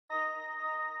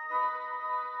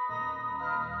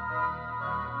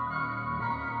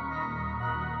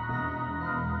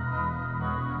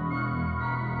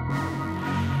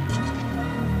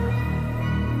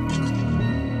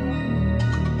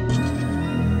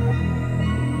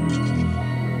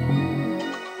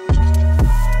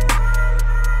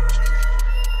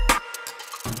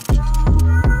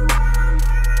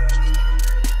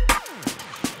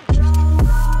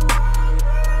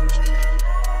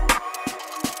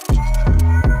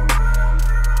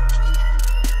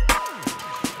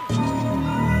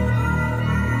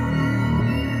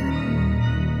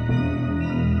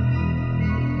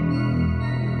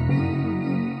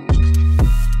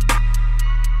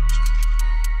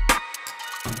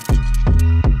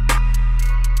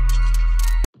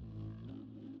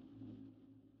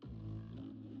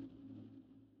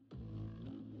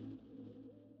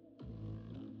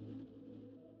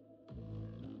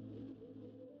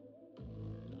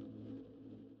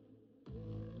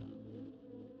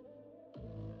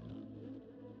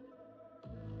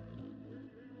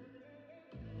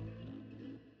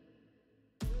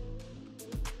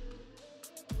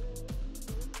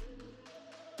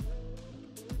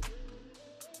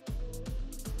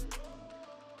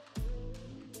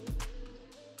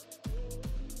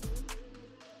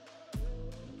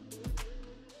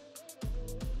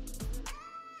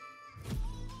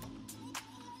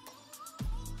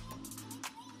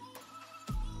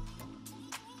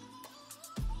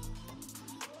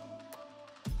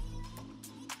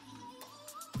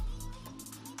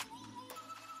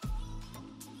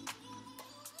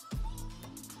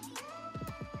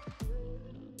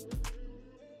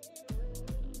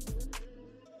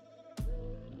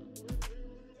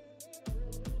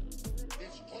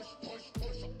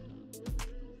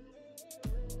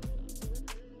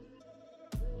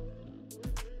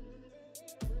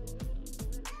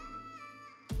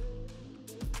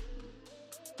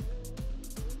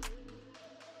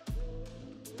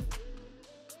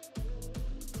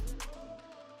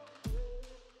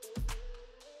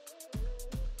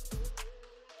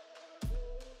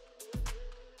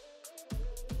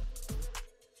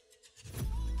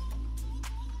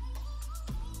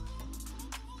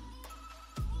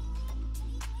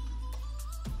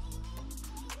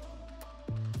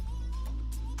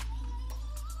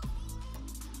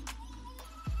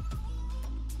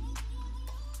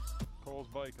Cole's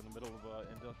bike in the middle of an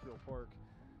industrial park.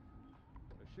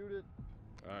 Gonna shoot it.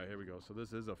 All right, here we go. So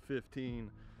this is a 15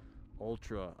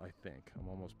 Ultra, I think. I'm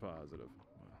almost positive.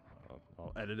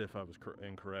 I'll edit if I was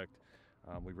incorrect.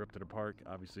 We ripped it apart,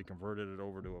 obviously converted it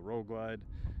over to a Road Glide.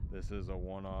 This is a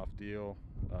one-off deal.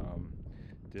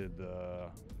 Did the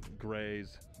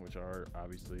grays, which are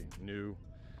obviously new,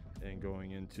 and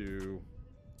going into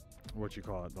what you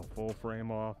call it, the full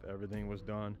frame off. Everything was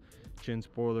done. Chin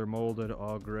spoiler molded,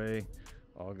 all gray,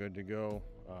 all good to go.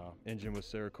 Engine was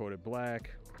Cerakoted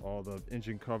black. All the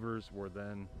engine covers were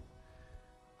then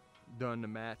done to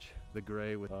match the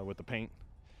gray with the paint.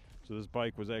 So this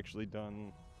bike was actually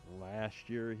done last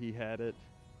year. He had it,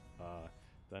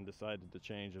 then decided to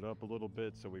change it up a little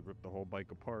bit, so we ripped the whole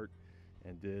bike apart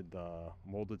and did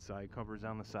molded side covers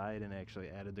on the side and actually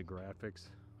added the graphics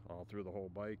all through the whole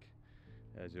bike,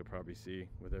 as you'll probably see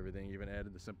with everything. Even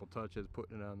added the simple touches,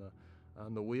 putting it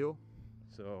on the wheel.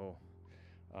 So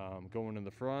going in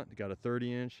the front, got a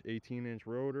 30-inch 18-inch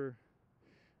rotor,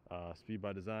 Speed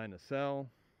by Design nacelle.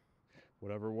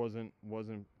 Whatever wasn't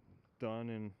done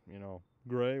in, you know,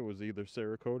 gray was either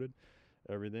Cerakoted.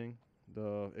 Everything,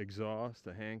 the exhaust,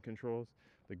 the hand controls,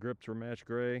 the grips were matched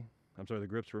gray. I'm sorry, the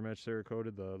grips were matched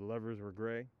Cerakoted. The levers were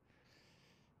gray.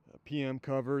 PM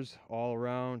covers all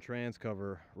around, trans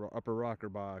cover, upper rocker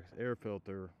box, air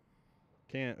filter,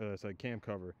 cam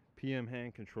cover, PM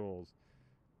hand controls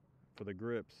for the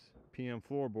grips, PM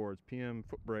floorboards, PM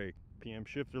foot brake, PM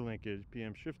shifter linkage,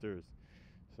 PM shifters.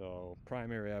 So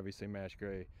primary obviously matched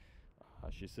gray.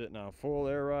 She's sitting on full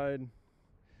air ride.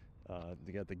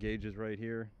 They got the gauges right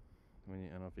here. I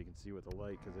don't know if you can see with the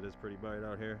light because it is pretty bright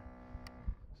out here.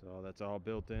 So that's all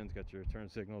built in. It's got your turn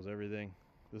signals, everything.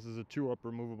 This is a 2-up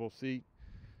removable seat.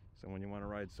 So when you want to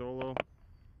ride solo,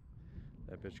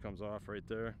 that bitch comes off right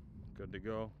there. Good to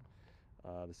go.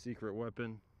 The secret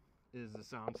weapon is the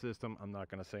sound system. I'm not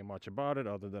going to say much about it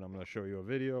other than I'm going to show you a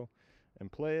video and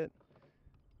play it.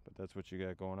 But that's what you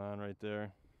got going on right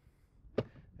there.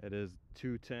 It is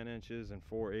 2 10-inches and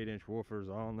 4 8-inch woofers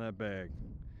all in that bag.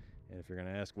 And if you're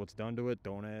going to ask what's done to it,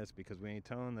 don't ask because we ain't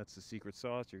telling. That's the secret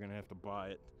sauce. You're going to have to buy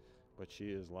it. But she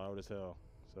is loud as hell.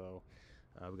 So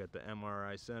we got the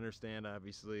MRI center stand,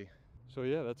 obviously. So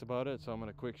yeah, that's about it. So I'm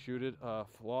going to quick shoot it.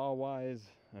 Flaw-wise,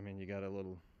 I mean, you got a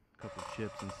couple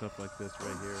chips and stuff like this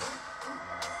right here.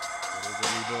 There's a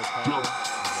rebuilt car.